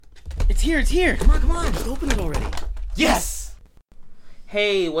It's here. Come on. Just open it already. Yes!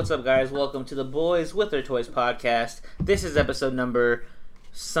 Hey, what's up, guys? Welcome to the Boys with Their Toys podcast. This is episode number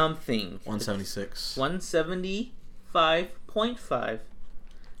something. 176. 175.5.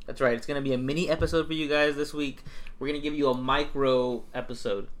 That's right. It's going to be a mini episode for you guys this week. We're going to give you a micro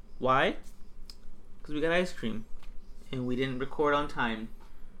episode. Why? Because we got ice cream. And we didn't record on time.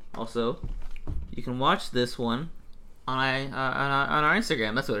 Also, you can watch this one on our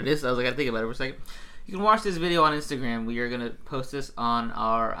Instagram. That's what it is. I was like, I gotta think about it for a second. You can watch this video on Instagram. We are gonna post this on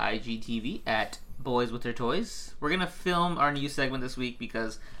our IGTV at Boys with Their Toys. We're gonna film our new segment this week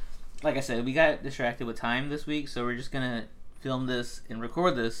because, like I said, we got distracted with time this week, so we're just gonna film this and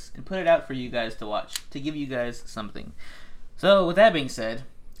record this and put it out for you guys to watch, to give you guys something. So, with that being said,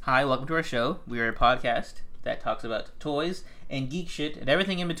 hi, welcome to our show. We are a podcast that talks about toys and geek shit and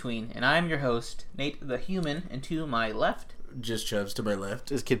everything in between. And I'm your host, Nate the Human, and to my left, Just Chubbs to my left.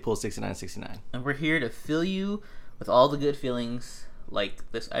 This is KidPool6969. and we're here to fill you with all the good feelings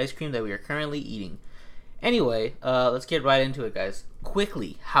like this ice cream that we are currently eating. Anyway, let's get right into it, guys.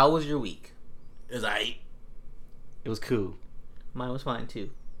 Quickly, how was your week? Is I. It was cool. Mine was fine too.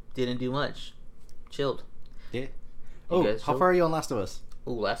 Didn't do much. Chilled. Yeah. You Oh, guys how chilled? far are you on Last of Us?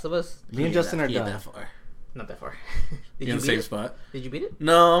 Ooh, Last of Us? Me and Justin are He ain't done. that far. Not that far. You Did in you the beat same it? spot? Did you beat it?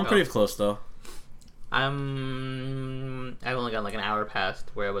 No, I'm Oh. pretty close though. I've only got like an hour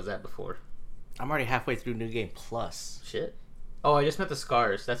past where I was at before. I'm already halfway through New Game Plus. Shit. Oh, I just met the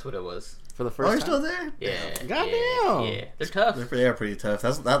scars. That's what it was. For the Oh, first you're time. still there? Yeah. Goddamn. Yeah. They're tough. They are pretty tough.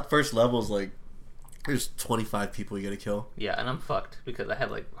 That first level's like, there's 25 people you gotta kill. Yeah, and I'm fucked because I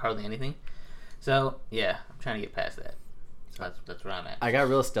have like hardly anything. So yeah, I'm trying to get past that. So that's where I'm at. I got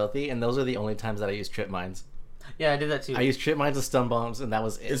real stealthy, and those are the only times that I use trip mines. Yeah, I did that too. I used trip mines and stun bombs, and that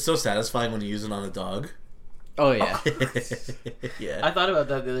was it. It's so satisfying when you use it on a dog. Oh, yeah. Yeah. I thought about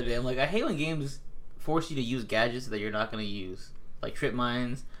that the other day. I'm like, I hate when games force you to use gadgets that you're not going to use, like trip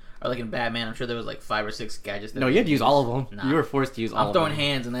mines, or like in Batman. I'm sure there was like 5 or 6 gadgets. That No, we you had to could use all of them. Nah. You were forced to use all I'm of throwing them.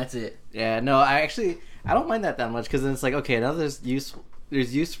 hands and that's it. Yeah, no, I don't mind that much, because then it's like, okay, now there's use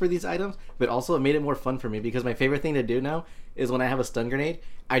for these items, but also it made it more fun for me, because my favorite thing to do now is when I have a stun grenade,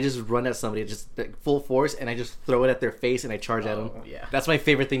 I just run at somebody, just like, full force, and I just throw it at their face and I charge at them. Yeah. That's my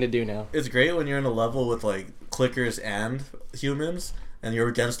favorite thing to do now. It's great when you're in a level with like clickers and humans, and you're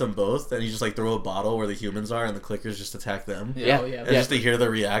against them both, and you just like throw a bottle where the humans are, and the clickers just attack them. Yeah. Oh, yeah. And just to hear their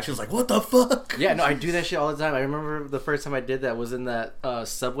reactions, like, what the fuck? Yeah, no, I do that shit all the time. I remember the first time I did that was in that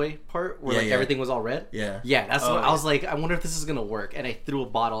subway part where Yeah, like yeah. everything was all red. Yeah. Yeah, that's Oh, what yeah. I was like, I wonder if this is gonna work. And I threw a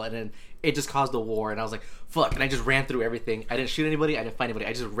bottle, and then it just caused a war. And I was like, fuck. And I just ran through everything. I didn't shoot anybody. I didn't find anybody.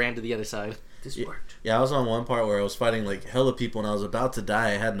 I just ran to the other side. This Yeah. worked. Yeah, I was on one part where I was fighting like hella people, and I was about to die.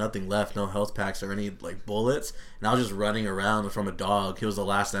 I had nothing left, no health packs or any like bullets, and I was just running around from a dog. He was the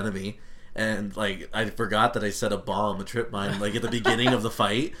last enemy, and like I forgot that I set a bomb, a trip mine, like at the beginning of the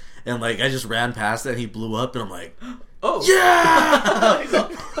fight, and like I just ran past it, and he blew up, and I'm like, Oh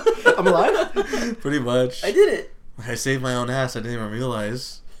yeah, I'm alive? pretty much. I did it. I saved my own ass. I didn't even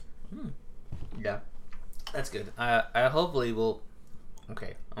realize. Yeah, that's good. I hopefully will.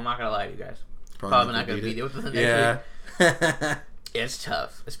 Okay, I'm not gonna lie to you guys. Probably Probably not gonna beat beat it with the next Yeah. week. It's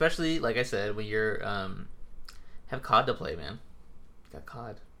tough, especially like I said when you're have COD to play, man. Got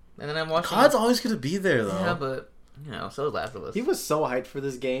COD, and then I'm watching. COD's always gonna be there though. Yeah, but you know, so is Last of Us. He was so hyped for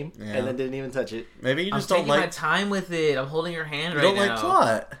this game, Yeah. and then didn't even touch it. Maybe you I'm just don't taking my like. time with it. I'm holding your hand You right don't now. like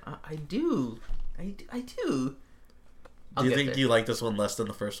plot. I do. I do. I'll Do you get think there. you like this one less than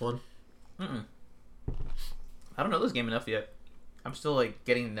the first one? Mm-mm. I don't know this game enough yet. I'm still like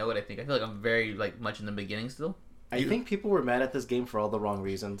getting to know it. I think I feel like I'm very like much in the beginning still. I think people were mad at this game for all the wrong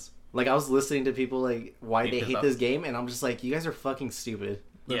reasons. Like, I was listening to people, like, why they hate this game, and I'm just like, you guys are fucking stupid.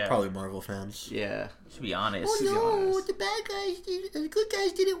 They're Yeah. probably Marvel fans. Yeah. To be honest. To be honest. the bad guys, the good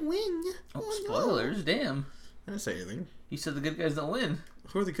guys didn't win. Oh, spoilers! Damn. I didn't say anything. You said the good guys don't win.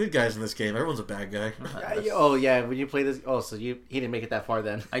 Who are the good guys in this game? Everyone's a bad guy. Oh, yeah, when you play this... Oh, so he didn't make it that far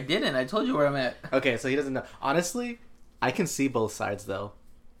then. I didn't. I told you where I'm at. Okay, so he doesn't know. Honestly, I can see both sides, though.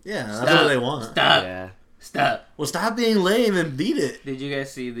 Yeah, that's Stop. what they want. Stop. Yeah. Stop. Well, stop being lame and beat it. Did you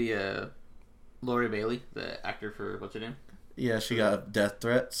guys see the Lori Bailey, the actor for what's her name? Yeah, she got death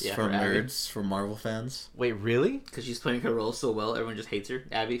threats Yeah, from for Abby. nerds, from Marvel fans. Wait, really? Because she's playing her role so well, everyone just hates her.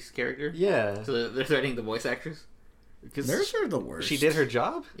 Abby's character. Yeah. So they're threatening the voice actress. Because Nerds are the worst. she did her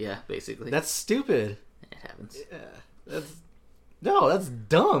job? Yeah, basically. That's stupid. It happens. Yeah. That's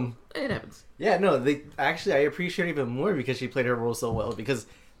dumb. It happens. Yeah, no, I appreciate her even more because she played her role so well. Because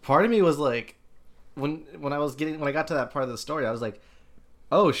part of me was like, when I got to that part of the story, I was like,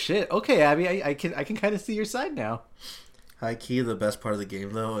 oh shit, okay, Abby, I can kind of see your side now. High key, the best part of the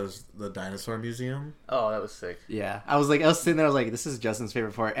game though is the dinosaur museum. Oh, that was sick. Yeah, I was sitting there, I was like, this is Justin's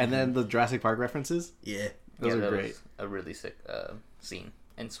favorite part, and then the Jurassic Park references. Yeah, Those are that great. was a really sick scene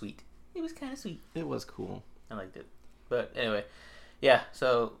and sweet. It was kind of sweet. It was cool. I liked it. But anyway, yeah.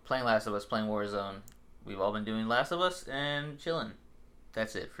 So playing Last of Us, playing Warzone. We've all been doing Last of Us and chilling.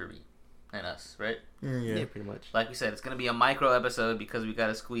 That's it for me and us, right? yeah. Pretty much. Like we said, it's going to be a micro episode because we got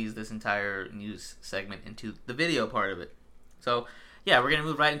to squeeze this entire news segment into the video part of it. So, yeah, we're going to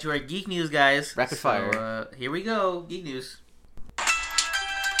move right into our geek news, guys. Rapid fire. So, here we go. Geek news.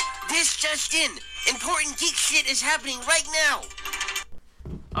 This just in. Important geek shit is happening right now.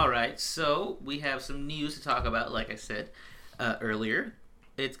 All right, so we have some news to talk about, like I said earlier.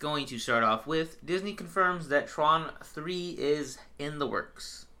 It's going to start off with Disney confirms that Tron 3 is in the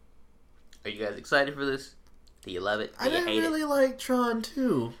works. Are you guys excited for this? Do you love it? Do I you didn't hate really it? like Tron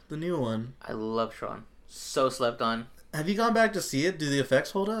 2, the new one. I love Tron. So slept on. Have you gone back to see it? Do the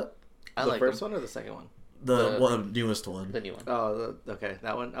effects hold up? I The like first them. one or the second one? The newest one. The new one. Oh, okay,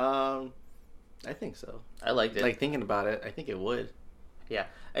 that one. I think so. I liked it. Like thinking about it, I think it would. Yeah,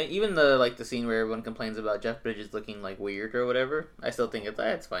 and even the scene where everyone complains about Jeff Bridges looking like weird or whatever. I still think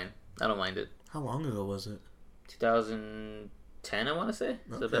it's fine. I don't mind it. How long ago was it? 2010, I want to say.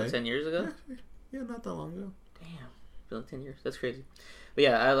 So about Okay. 10 years ago. Yeah, not that long ago. Damn, feeling 10 years. That's crazy. But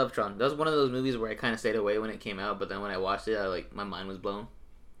yeah, I love Tron. That was one of those movies where I kind of stayed away when it came out, but then when I watched it, my mind was blown.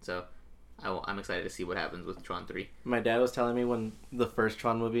 So I'm excited to see what happens with Tron 3. My dad was telling me when the first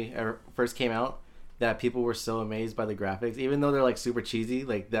Tron movie first came out that people were so amazed by the graphics, even though they're like super cheesy.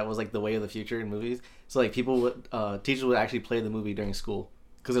 Like that was like the way of the future in movies. So like people would, teachers would actually play the movie during school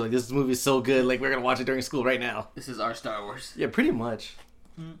because they're like, this movie is so good. Like we're gonna watch it during school right now. This is our Star Wars. Yeah, pretty much.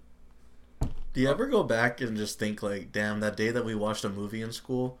 Do you ever go back and just think like, damn, that day that we watched a movie in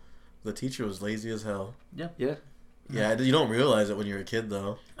school, the teacher was lazy as hell? Yeah. Yeah, you don't realize it when you're a kid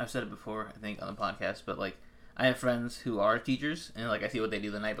though. I've said it before, I think, on the podcast, but like, I have friends who are teachers, and like I see what they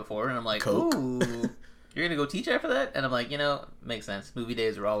do the night before, and I'm like, Coke. ooh, you're gonna go teach after that? And I'm like, makes sense. Movie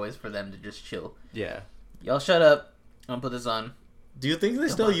days are always for them to just chill. Yeah. Y'all shut up. I'm gonna put this on. Do you think they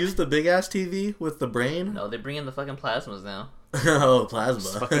still on. use the big ass TV with the brain? No, they bring in the fucking plasmas now. Oh, It's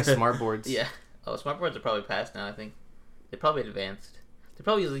plasma. fucking smart boards. Yeah. Oh, smart boards are probably past now, I think. They're probably advanced. They're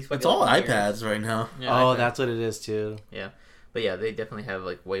probably use these fucking It's all linear- iPads right now. Yeah, Oh, iPads. that's what it is too. But yeah, they definitely have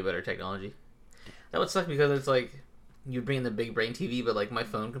like way better technology. That would suck because it's like you bring in the big brain TV, but like my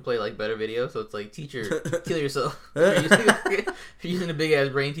phone can play like better video, so it's like teacher, kill yourself. If you're using a big ass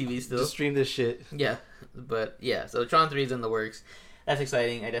brain TV still. Just stream this shit. Yeah, but yeah. So Tron 3 is in the works. That's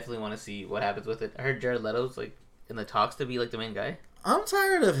exciting. I definitely want to see what happens with it. I heard Jared Leto's like in the talks to be like the main guy. I'm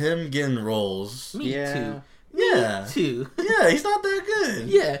tired of him getting roles. Me Yeah. too. Yeah. Me too. Yeah, he's not that good.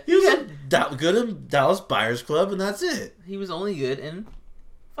 Yeah, He was yeah. good in Dallas Buyers Club, and that's it. He was only good in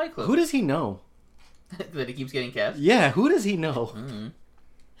Fight Club. Who does he know? that he keeps getting cast. Yeah, who does he know? Mm-hmm.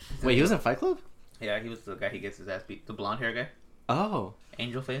 Wait, he was in Fight Club? Yeah, he was the guy who gets his ass beat. The blonde hair guy. Oh.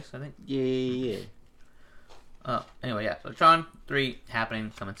 Angel face, I think. Yeah. Anyway, yeah. So Tron 3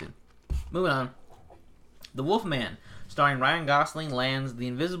 happening, coming soon. Moving on. The Wolfman, starring Ryan Gosling, lands The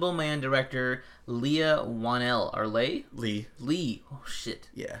Invisible Man director Leah Whannell. Or Leigh? Lee. Lee. Oh, shit.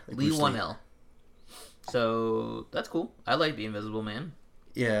 Yeah. like Lee Bruce Whannell. So, that's cool. I like The Invisible Man.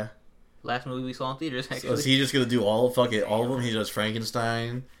 Yeah. Last movie we saw in theaters, So actually. is he just gonna do all of them? He does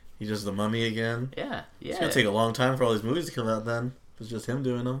Frankenstein. He does the Mummy again. Yeah, It's yeah. gonna take a long time for all these movies to come out. Then if it's just him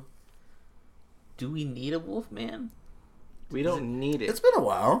doing them. Do we need a Wolfman? We don't need it, It's been a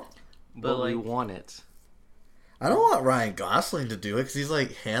while. but we like- want it. I don't want Ryan Gosling to do it because he's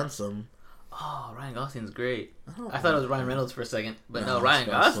like handsome. Oh, Ryan Gosling's great. don't I thought it was want- Ryan Reynolds for a second, but no, No, Ryan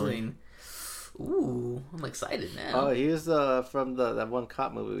it's Gosling. Ooh, I'm excited now. Oh, he was from that one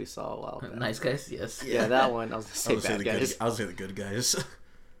cop movie we saw a while back. Nice guys, yes. Yeah, that one. I was I gonna would say say bad the guys. good. I would say the good guys.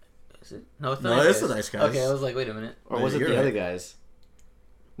 Is it? No, it's the No, nice it's guys. the nice guys. Okay, I was like, wait a minute. Or was it You're the right. other guys?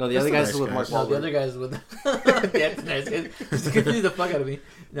 No, the It's other the guys nice was with Mark guys. No, the Wahlberg. other guys with yeah, it's the nice guys. Just confused the fuck out of me.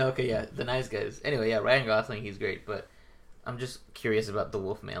 No, okay, yeah, the nice guys. Anyway, yeah, Ryan Gosling, he's great, but I'm just curious about the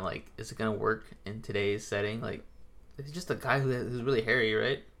Wolfman. Like, is it gonna work in today's setting? Like, it's just a guy who's really hairy,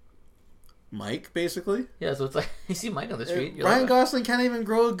 right? Mike, basically. Yeah, so it's like you see Mike on the street. You're Ryan like, Gosling can't even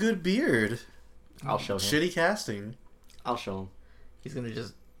grow a good beard. I'll show him. Shitty casting. I'll show him. he's gonna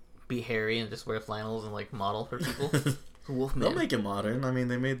just be hairy and just wear flannels and like model for people. They'll Wolfman. make it modern. I mean,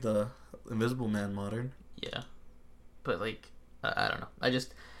 they made the Invisible Man modern. Yeah, but like I don't know. I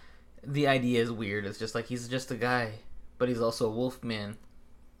just the idea is weird. It's just like he's just a guy, but he's also a wolf man.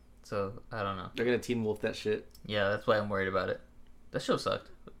 So I don't know. They're gonna Teen Wolf that shit. Yeah, that's why I'm worried about it. That show sucked.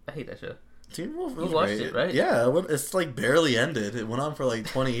 I hate that show. Teen Wolf You was watched great. it, right? Yeah, it's like barely ended. It went on for like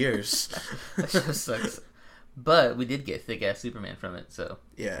 20 years. That show sucks. But we did get thick ass Superman from it, so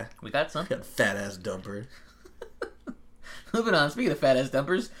Yeah. we got something. Got fat ass dumper. Moving on. Speaking of fat ass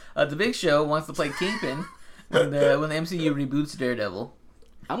dumpers, The Big Show wants to play Kingpin when the MCU reboots Daredevil.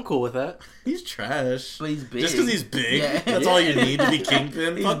 I'm cool with that. He's trash. But he's big. Just because he's big, Yeah. that's all you need to be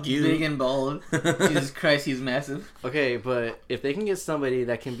Kingpin. He's Fuck you. big and bald. Jesus Christ, he's massive. Okay, but if they can get somebody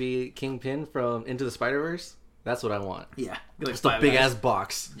that can be Kingpin from Into the Spider-Verse, that's what I want. Yeah, Just a big ass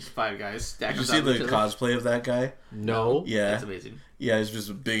box. Just 5 guys stacked Did you on see top of the each other. cosplay of that guy? No. Yeah. That's amazing. Yeah, it's just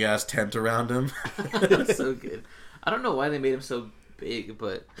a big ass tent around him. That's so good. I don't know why they made him so big,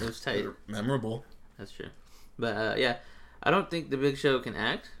 but it was tight. Memorable. That's true. But yeah, I don't think the Big Show can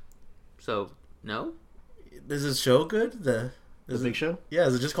act. So no. Is his show good? The Is Big it, Show? Yeah,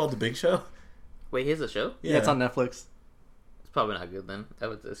 is it just called The Big Show? Wait, here's a show. Yeah, it's on Netflix. It's probably not good then. I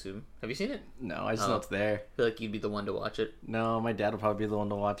would assume. Have you seen it? No, I just Oh. know it's there. I feel like you'd be the one to watch it. No, my dad will probably be the one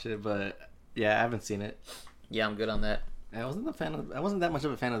to watch it, but yeah, I haven't seen it. Yeah, I'm good on that. I wasn't that much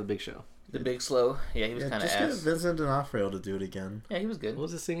of a fan of The Big Show. The Big Slow. Yeah, he was Yeah, kind of just get ass. Vincent D'Onofrio to do it again. Yeah, he was good. What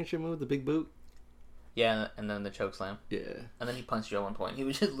was his signature move? The big boot? Yeah, and then the choke slam. Yeah. And then he punched you at one point. He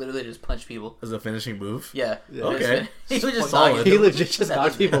would just literally just punch people. As a finishing move? Yeah. Yeah. Okay. He would just Solid. knock He you. legit just That knocked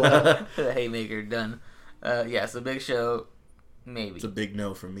was people it. out. The haymaker done. Yeah, so Big Show, maybe. It's a big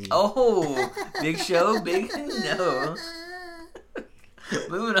no for me. Oh, Big Show, big no.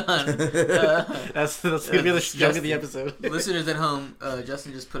 Moving on. That's gonna be the joke of the Justin. episode. Listeners at home,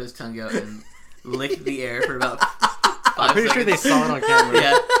 Justin just put his tongue out and licked the air for about 5 I'm pretty sure they seconds. saw it on camera.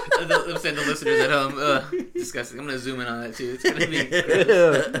 Yeah, I'm saying the listeners at home. Disgusting. I'm gonna zoom in on that too. It's gonna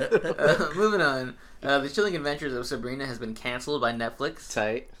be gross. Moving on. The Chilling Adventures of Sabrina has been canceled by Netflix.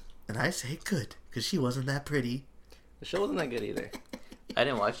 Tight. And I say good, because she wasn't that pretty. The show wasn't that good either. I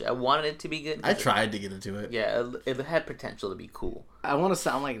didn't watch it. I wanted it to be good. I tried to get into it. Yeah, it had potential to be cool. I want to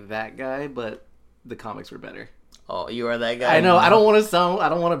sound like that guy, but the comics were better. Oh, you are that guy. I know. I don't want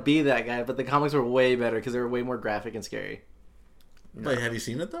to be that guy, but the comics were way better because they were way more graphic and scary. Wait, have you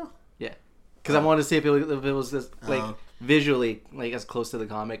seen it though? Yeah. Because I wanted to see if it was just like Oh. visually like as close to the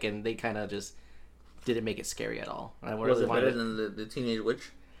comic, and they kind of just didn't make it scary at all. And I Was really it better wanted. than the Teenage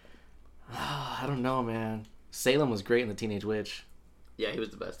Witch? I don't know, man. Salem was great in the Teenage Witch. Yeah, he was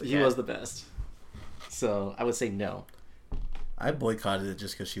the best. He was the best. So I would say no. I boycotted it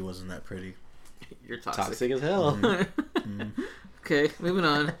just because she wasn't that pretty. You're toxic. Toxic as hell. Okay, moving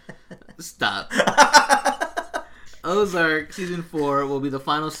on. Stop. Ozark season 4 will be the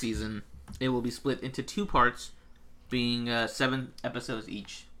final season. It will be split into 2 parts, being 7 episodes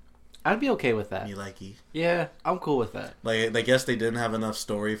each. I'd be okay with that. Me likey. Yeah, I'm cool with that. Like, I guess they didn't have enough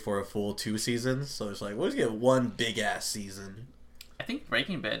story for a full 2 seasons, so it's like, we'll just get one big ass season. I think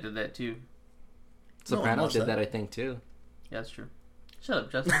Breaking Bad did that too. Sopranos watch did that. that, I think, too. Yeah, that's true. Shut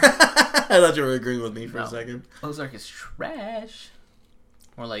up, Justin. I thought you were agreeing with me for No. a second. Ozark is trash.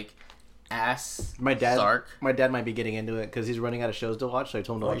 Or like ass. My dad Sark. My dad might be getting into it because he's running out of shows to watch, so I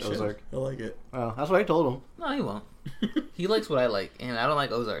told him to Oh, watch you should. Ozark. I like it. Oh, that's what I told him. No, he won't. He likes what I like, and I don't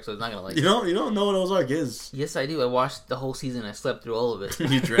like Ozark, so he's not gonna like You it. don't know what Ozark is. Yes, I do. I watched the whole season. I slept through all of it.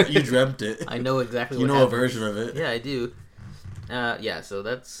 You dreamt it. I know exactly. You what know a happened. version of it. Yeah, I do. Yeah, so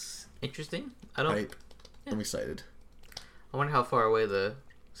that's interesting. I don't. Hype. I'm excited. I wonder how far away the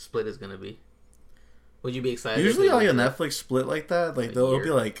split is gonna be. Would you be excited? Usually, if like it a was- Netflix split like that, like A they'll year. be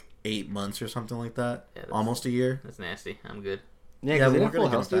like 8 months or something like that. Yeah, that's- Almost a year. That's nasty. I'm good. Yeah, Yeah, because but yeah, we're Full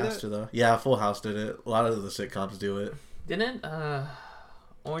gonna House get do it that. faster though. Yeah, Full House did it. A lot of the sitcoms do it. Didn't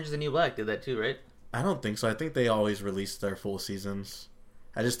Orange is the New Black did that too, right? I don't think so. I think they always release their full seasons.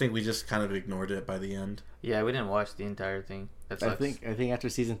 I just think we just kind of ignored it by the end. Yeah, we didn't watch the entire thing. That sucks. I think after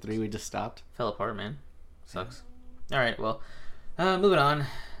season 3 we just stopped. Fell apart, man. Sucks. All right, well, moving on.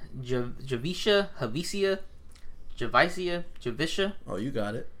 Javisha, Javisha. Oh, you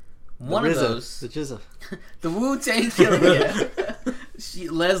got it. One of those. The Jizza. The Wu-Tang Killer.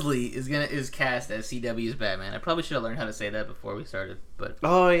 Yeah. Leslie is cast as CW's Batman. I probably should have learned how to say that before we started, but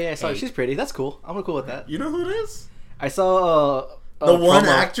Oh yeah, sorry, Hey. she's pretty. That's cool. I'm cool with that. You know who it is? I saw The one promo.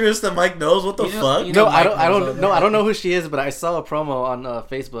 actress that Mike knows. What the You know- fuck? you know- No, I Mike knows all that. don't know who she is, but I saw a promo on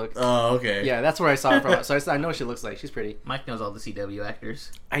Facebook. Oh, okay. Yeah, that's where I saw her from. So I know what she looks like. She's pretty. Mike knows all the CW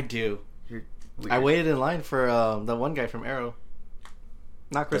actors. I do. You're weird. I waited in line for the one guy from Arrow.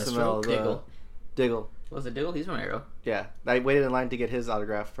 Not Chris Deathstroke? Amell. Diggle. Diggle. Was it Diggle? He's from Arrow. Yeah, I waited in line to get his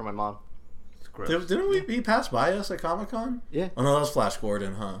autograph for my mom. It's gross. Didn't he pass by us at Comic Con? Yeah. Oh no, that was Flash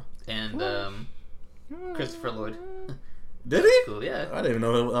Gordon, huh? And Christopher Lloyd. Did he? Cool, yeah. I didn't even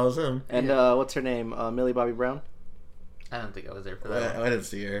know that was him. And what's her name? Millie Bobby Brown. I don't think I was there for that. I didn't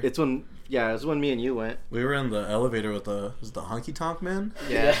see her. It's when me and you went. We were in the elevator with the Honky Tonk Man.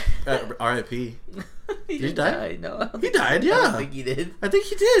 Yeah. R.I.P. He Did he die? No, I don't He think died. I Yeah. don't think he did. I think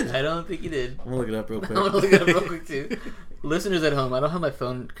he did. I don't think he did. I'm gonna look it up real quick. I'm gonna look it up real quick too. Listeners at home, I don't have my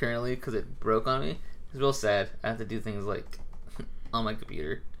phone currently because it broke on me. It's real sad. I have to do things like on my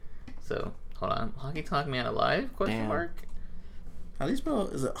computer. So hold on, Honky Tonk Man alive? Question Damn. mark. How do you spell?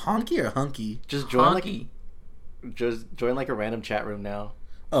 Is it honky or hunky? Just join Honky. like a random chat room now.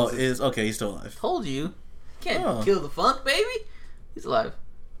 Oh, is okay. He's still alive. Told you. Can't Oh. kill the funk, baby. He's alive.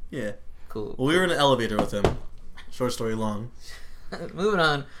 Yeah. Cool. Well, we were in an elevator with him. Short story long. Moving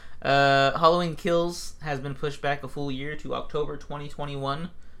on. Halloween Kills has been pushed back a full year to October 2021.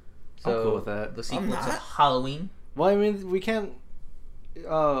 So I'm cool with that. The sequel to not. Halloween. Well, I mean, we can't.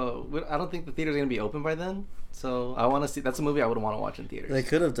 I don't think the theater's gonna be open by then. So I want to see. That's a movie I would want to watch in theaters. They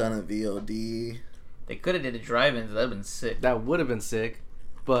could have done a VOD. They could have did a drive-in. So that'd been sick. That would have been sick,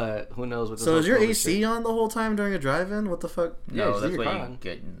 but who knows? With this So whole is your COVID AC shit. on the whole time during a drive-in? What the fuck? Yeah, No, just that's leave your why car you on.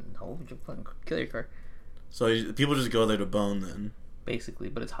 get hold your fucking kill your car, So people just go there to bone then. basically.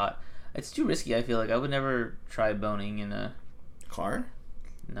 But it's hot. It's too risky. I feel like I would never try boning in a Car?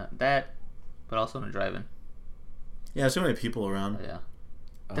 not that, but also in a drive-in. Yeah, so many people around. Yeah,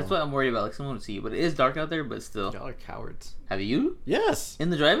 that's Oh. what I'm worried about. Like someone would see you, but it is dark out there. But still, Y'all are cowards. have you Yes, in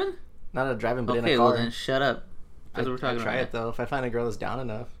the drive-in? not a driving, but in Okay, a car. well then shut up. That's what we're talking I'd try about. it though. If I find a girl that's down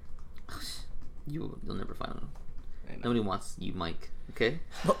enough. You'll never find one. I know. Nobody wants you, Mike. Okay.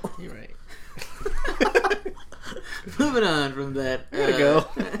 You're right. Moving on from that. There you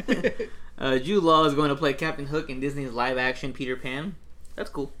go. Jude Law is going to play Captain Hook in Disney's live-action Peter Pan. That's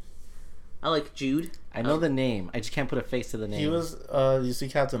cool. I like Jude. I know the name. I just can't put a face to the name. He was, you see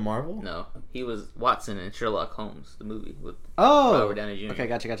Captain Marvel? No, he was Watson in Sherlock Holmes, the movie with Oh. Robert Downey Jr. Okay,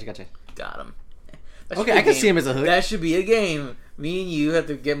 gotcha. Got him. That should Okay, be a I can game. see him as a Hook. That should be a game. Me and you have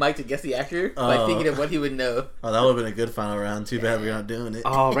to get Mike to guess the actor by Oh. thinking of what he would know. Oh, that would have been a good final round. Too bad we're not doing it.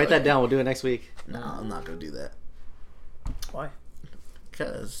 Oh, write that down. We'll do it next week. No, I'm not going to do that. Why?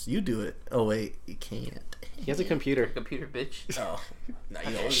 Because you do it. Oh, wait. You can't. He has a computer. Computer bitch. Oh. No, you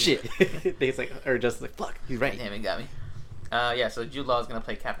know, Shit. He's like, or just like, fuck. He's right. Damn it, got me. Yeah, so Jude Law is gonna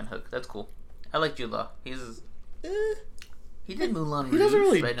play Captain Hook. That's cool. I like Jude Law. He did Moulin Rouge. He doesn't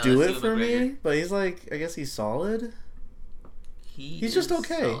really right? No, do that's it Ewan for McGregor. me, but he's like, I guess he's solid. He's just is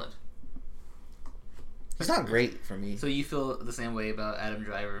okay. solid. He's not great for me. So you feel the same way about Adam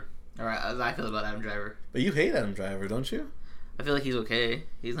Driver, or as I feel about Adam Driver? But you hate Adam Driver, don't you? I feel like he's okay.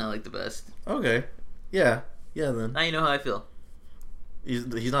 He's not like the best. Okay. Yeah. Yeah, then. Now you know how I feel. He's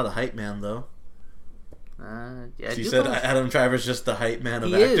not a hype man, though. Yeah, You Jude said Law- Adam Driver's just the hype man of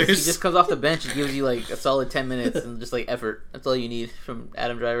he actors. is. He just comes off the bench and gives you like a solid 10 minutes and just like effort. That's all you need from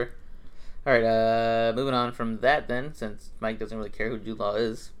Adam Driver. All right, moving on from that then, since Mike doesn't really care who Jude Law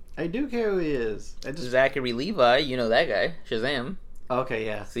is. I do care who he is. I just. Zachary Levi, you know that guy, Shazam. Okay,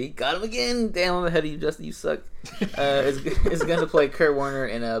 yeah. See, got him again. Damn, I'm ahead of you, Justin. You suck. Is going to play Kurt Warner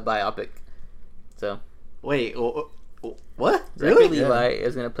in a biopic. So Wait, what? Zachary Really? Levi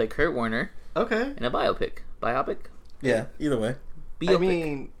is going to play Kurt Warner Okay. in a biopic. Biopic. Yeah, either way. Biopic. I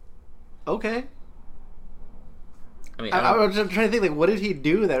mean, okay. I mean, I was just trying to think, like, what did he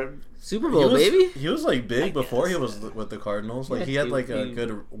do that? Super He Bowl, was, baby. He was like big I before he guess. was with the Cardinals. Like Yeah, he had he- like a he-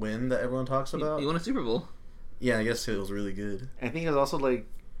 good win that everyone talks about. He won a Super Bowl. Yeah, I guess it was really good. I think he was also, like,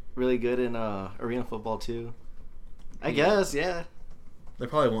 really good in arena football, too. I guess, yeah. They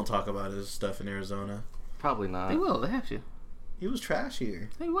probably won't talk about his stuff in Arizona. Probably not. They will. They have to. He was trashier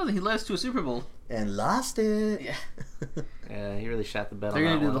He wasn't. He led us to a Super Bowl. and lost it. Yeah. Yeah, he really shot the bed They're on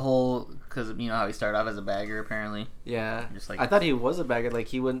gonna that do one. the whole because you know how he started off as a bagger apparently. Yeah. Just like- I thought he was a bagger. Like,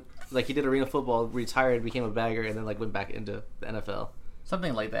 he went... Like, he did arena football, retired, became a bagger, and then, like, went back into the NFL.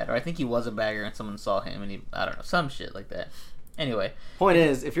 Something like that, or I think he was a bagger and someone saw him and he I don't know some shit like that. Anyway, Point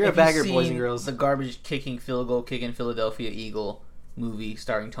is, if you're if a bagger, you've boys seen and girls... the garbage kicking field goal kicking Philadelphia Eagle movie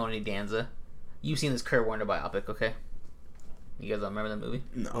starring Tony Danza, you've seen this Kurt Warner biopic, okay? You guys don't remember that movie?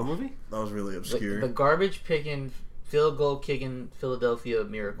 No, What movie? that was really The obscure. garbage picking field goal kicking Philadelphia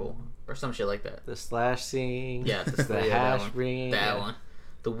Miracle or some shit like that. The slash scene. Yeah, the yeah, hash that one. ring. That yeah. one.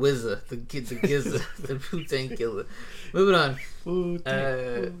 The Wizza, the Gizza, the Wu-Tang Killer. Moving on.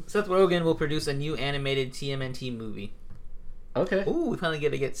 Seth Rogen will produce a new animated TMNT movie. Okay. Ooh, we finally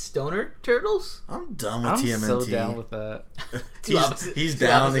get to get Stoner Turtles. I'm done with I'm TMNT. so down with that. he's Two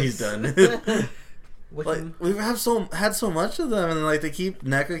down. opposites. He's done. Which Like one? we've had so much of them, and like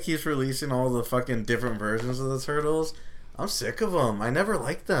NECA keeps releasing all the fucking different versions of the turtles. I'm sick of them. I never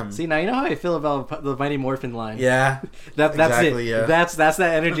liked them. See, now you know how I feel about the Mighty Morphin line. Yeah, that's exactly, it. yeah. That's that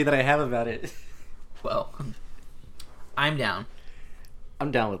energy that I have about it. Well, I'm down.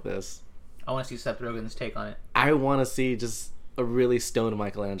 I'm down with this. I want to see Seth Rogen's take on it. I want to see just a really stoned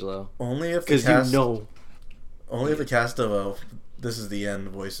Michelangelo. Only if the Because cast, you only if the cast of This Is the End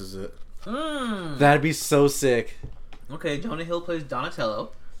voices it. That'd be so sick. Okay, Jonah Hill plays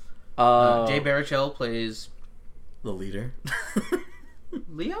Donatello. Uh, Jay Baruchel plays The leader.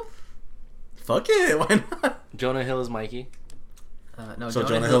 Leo. Fuck it, why not? Jonah Hill is Mikey. So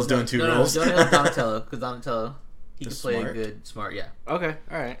Jonah Hill's doing two roles? Jonah Hill's Donatello, because Donatello, he Just could play smart. a good, smart, yeah. Okay,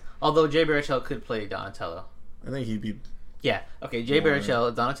 alright. Although Jay Baruchel could play Donatello. I think he'd be. Yeah, okay, Jay More.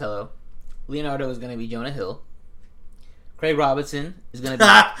 Baruchel, Donatello. Leonardo is going to be Jonah Hill. Craig Robinson is going to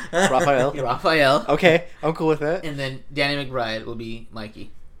Raphael. be Raphael. Okay, I'm cool with that. And then Danny McBride will be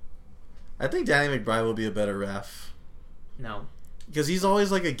Mikey. I think Danny McBride will be a better ref No. because he's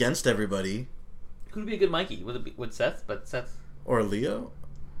always like against everybody. Could be a good Mikey with Seth, but Seth. Or Leo.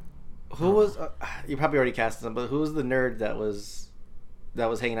 Who was... you probably already cast him, but who was the nerd that was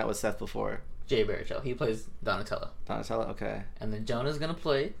hanging out with Seth before? Jay Baruchel. He plays Donatello. Donatello? Okay. And then Jonah's going to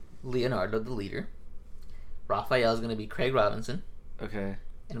play Leonardo, the leader. Raphael's going to be Craig Robinson. Okay.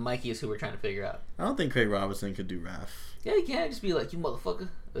 And Mikey is who we're trying to figure out. I don't think Craig Robinson could do Raph. Yeah, you can't just be like, you motherfucker.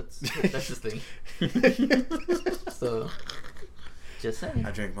 That's his thing. So, just saying.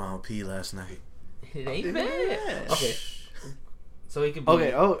 I drank my own pee last night. It ain't bad. Okay. So he could be...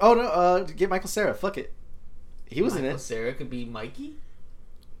 Okay, oh no, get Michael Cera, fuck it. He was in Michael it. Cera could be Mikey?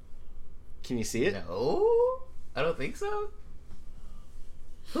 Can you see it? No. I don't think so.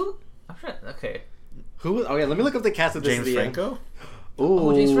 Who? I'm trying... Okay. Who was... Okay, let me look up the cast of this. James at the Franco? end.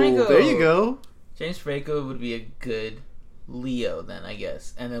 Ooh, James Franco. There you go. James Franco would be a good Leo then, I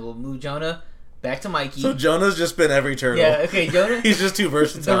guess. And then we'll move Jonah back to Mikey. So Jonah's just been every turtle. Yeah, okay, Jonah... He's just too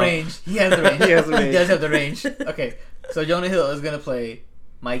versatile. The range. He has the range. He has the range. He does have the range. Okay, so Jonah Hill is going to play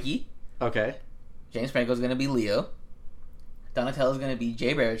Mikey. Okay. James Franco is going to be Leo. Donatello is going to be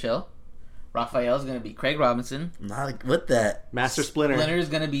Jay Baruchel. Raphael is going to be Craig Robinson. Not with that. Master Splinter. Leonard is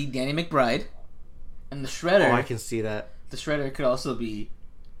going to be Danny McBride. And the Shredder... Oh, I can see that. The Shredder could also be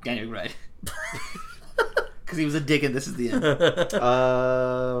Danny McBride. Because he was a dick and This Is the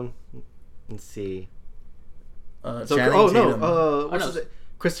End. Let's see. So, What's his name?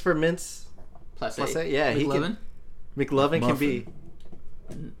 Christopher Mintz. Plus Plus 8. eight, yeah, he McLovin. McLovin can be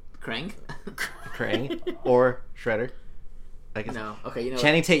Krang. Krang or Shredder. I guess. No. Okay, you know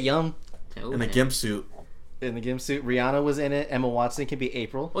Channing Tatum what? in a gimp suit. in the gimp suit. Rihanna was in it. Emma Watson can be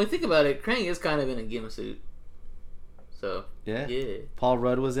April. Well, think about it. Krang is kind of in a gimp suit. So, Yeah. yeah. Paul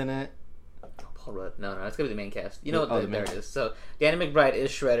Rudd was in it. Paul Rudd. No, that's going to be the main cast. You know what? Oh, There it is. So, Danny McBride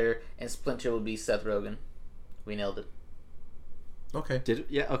is Shredder, and Splinter will be Seth Rogen. We nailed it. Okay. Did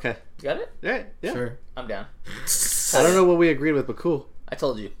yeah? Okay. You got it? Yeah. Yeah. Sure. I'm down. I don't know what we agreed with, but cool. I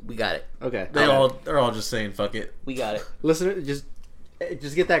told you. We got it. Okay. They're all just saying fuck it. We got it. Listener, just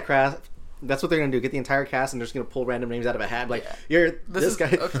get that cast. That's what they're gonna do. Get the entire cast, and they're just gonna pull random names out of a hat. Like, Yeah. you're This this is- guy.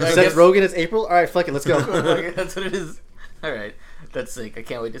 okay, I Seth guess- Rogen is April. All right, fuck it. Let's go. That's what it is. All right. That's sick. I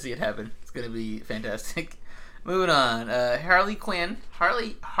can't wait to see it happen. It's going to be fantastic. Moving on. Harley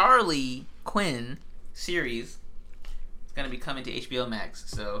Quinn series is going to be coming to HBO Max.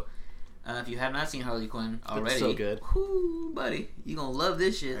 So, if you have not seen Harley Quinn already, so good. whoo, buddy, you're going to love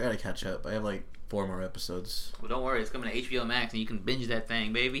this shit. I gotta catch up. I have like 4 more episodes. Well, don't worry. It's coming to HBO Max, and you can binge that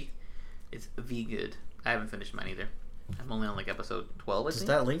thing, baby. It's good. I haven't finished mine either. I'm only on like episode 12, I Does think.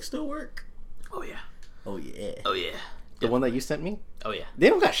 that link still work? Oh, yeah. Oh yeah. Oh, yeah. The one that you sent me. Oh, yeah. They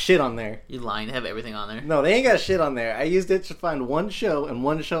don't got shit on there. You lying. They have everything on there. No, they ain't got shit on there. I used it to find one show and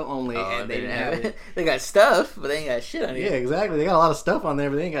one show only, Oh, and they didn't have it. They got stuff, but they ain't got shit on Yeah, here. exactly. They got a lot of stuff on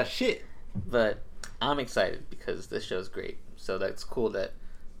there, but they ain't got shit. But I'm excited because this show's great. So that's cool that,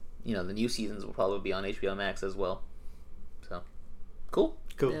 you know, the new seasons will probably be on HBO Max as well. So, cool.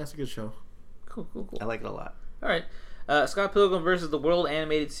 Cool. Yeah, it's a good show. Cool. I like it a lot. All right. Scott Pilgrim vs. the World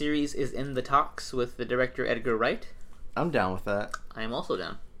animated series is in the talks with the director Edgar Wright. I'm down with that. I am also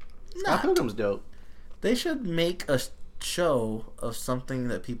down. Scott Pilgrim's dope. They should make a show of something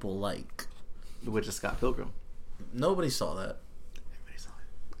that people like. Which is Scott Pilgrim. Nobody saw that.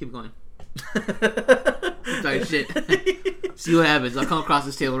 Keep going. Sorry, shit. See what happens. I'll come across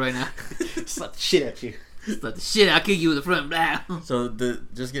this table right now. Slap the shit at you. Slap the shit. I'll kick you in the front. Blah. So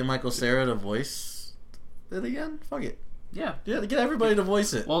just get Michael Cera to voice it again. Fuck it. Yeah. Yeah, get everybody to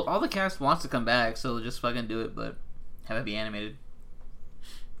voice it. Well, all the cast wants to come back, so just fucking do it, but have it be animated.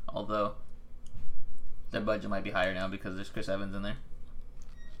 Although, their budget might be higher now because there's Chris Evans in there.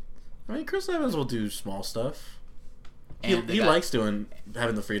 I mean, Chris Evans will do small stuff. And He likes having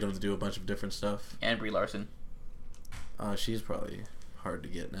the freedom to do a bunch of different stuff. And Brie Larson. She's probably hard to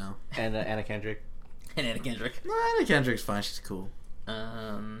get now. And Anna Kendrick. And Anna Kendrick. Nah, Anna Kendrick's fine. She's cool.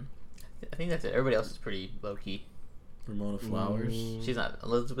 I think that's it. Everybody else is pretty low key. Ramona Flowers. She's not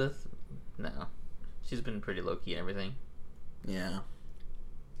Elizabeth. No, she's been pretty low key and everything. Yeah.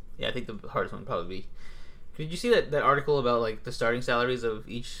 Yeah, I think the hardest one would probably be. Did you see that article about like the starting salaries of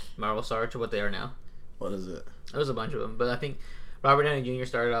each Marvel star to what they are now? What is it? There was a bunch of them, but I think Robert Downey Jr.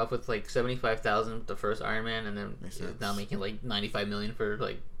 started off with like $75,000 with the first Iron Man, and then Makes he's sense. now making like $95 million for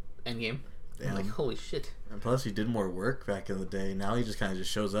like Endgame. I'm Damn. like, holy shit. And plus, he did more work back in the day. Now he just kind of just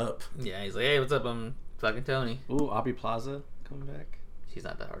shows up. Yeah, he's like, hey, what's up? I'm fucking Tony. Ooh, Aubrey Plaza coming back. She's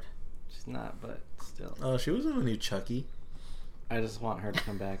not that hard. She's not, but still. Oh, she was in the new Chucky. I just want her to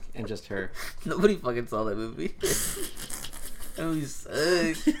come back and just her. Nobody fucking saw that movie. That movie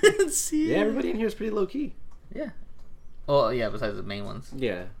sucks. See Yeah, everybody in here is pretty low key. Yeah. Well, yeah, besides the main ones.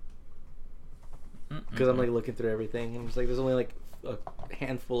 Yeah, because I'm like looking through everything, and it's like there's only like a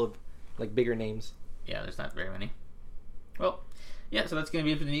handful of like bigger names. Yeah, there's not very many. Well, yeah, so that's going to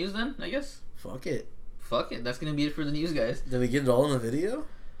be it for the news then, I guess. Fuck it. Fuck it. That's going to be it for the news, guys. Did we get it all in the video?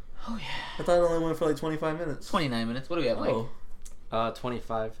 Oh, yeah. I thought it only went for like 25 minutes. 29 minutes. What do we have, Mike? Oh.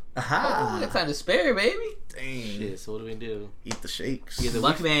 25. Oh, Aha! we got time to spare, baby. Dang. Shit. So what do we do? Eat the shakes. Either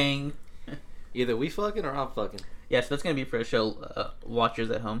Mukbang. Either we fucking or I'm fucking. Yeah, so that's going to be for a show. Watchers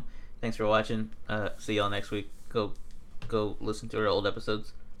at home, thanks for watching. See y'all next week. Go listen to our old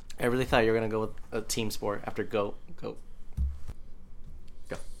episodes. I really thought you were gonna go with a team sport after go.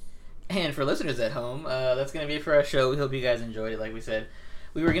 And for listeners at home, that's going to be it for our show. We hope you guys enjoyed it. Like we said,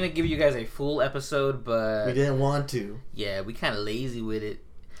 we were going to give you guys a full episode, but We didn't want to. yeah, we kind of lazy with it.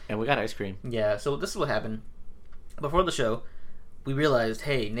 And we got ice cream. Yeah, so this is what happened. Before the show, we realized,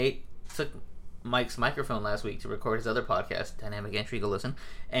 hey, Nate took Mike's microphone last week to record his other podcast, Dynamic Entry, go listen.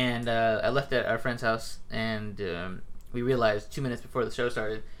 And I left it at our friend's house, and we realized 2 minutes before the show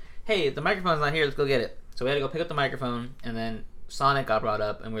started, hey, the microphone's not here, let's go get it. So we had to go pick up the microphone, and then Sonic got brought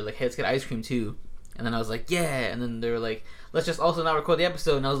up, and we were like, hey, let's get ice cream too. And then I was like, yeah. And then they were like, let's just also not record the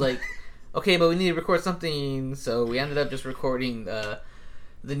episode. And I was like, okay, but we need to record something. So we ended up just recording the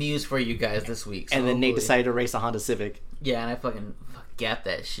news for you guys this week. So And then Nate hopefully- decided to race a Honda Civic. Yeah, and I fucking got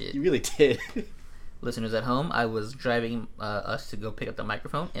that shit. You really did. Listeners at home, I was driving us to go pick up the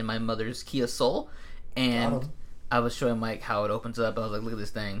microphone in my mother's Kia Soul, and Got 'em. I was showing Mike how it opens up. I was like, look at this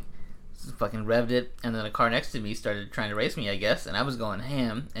thing. Fucking revved it, and then a car next to me started trying to race me, I guess, and I was going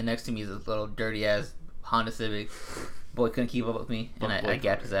ham, and next to me is this little dirty-ass Honda Civic. Boy couldn't keep up with me, and I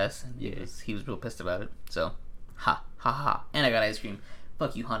gapped his ass, and Yeah. he was real pissed about it. So, ha, ha, ha. And I got ice cream.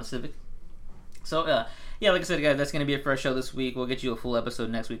 Fuck you, Honda Civic. So, yeah, like I said, guys, that's going to be it for our show this week. We'll get you a full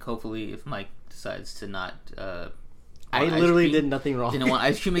episode next week, hopefully, if Mike decides to not I want ice literally cream. did nothing wrong. Didn't want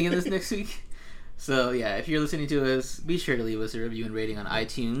ice cream again this next week. So, yeah, if you're listening to us, be sure to leave us a review and rating on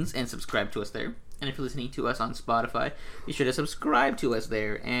iTunes and subscribe to us there. And if you're listening to us on Spotify, be sure to subscribe to us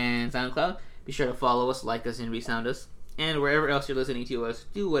there. And SoundCloud, be sure to follow us, like us, and resound us. And wherever else you're listening to us,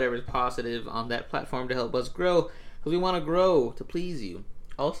 do whatever is positive on that platform to help us grow. Because we want to grow to please you.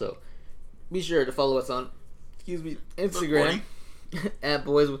 Also, be sure to follow us on, Instagram, at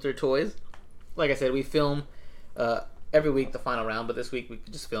Boys With Their Toys. Like I said, we film every week the final round, but this week we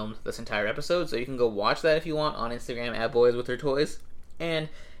just filmed this entire episode, so you can go watch that if you want on Instagram at Boys With Their Toys. And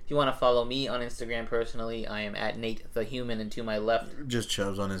if you want to follow me on Instagram personally, I am at Nate the Human, and to my left. Just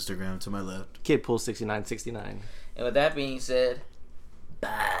Chubbs on Instagram to my left. Kid Pool 6969. And with that being said,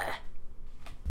 bye.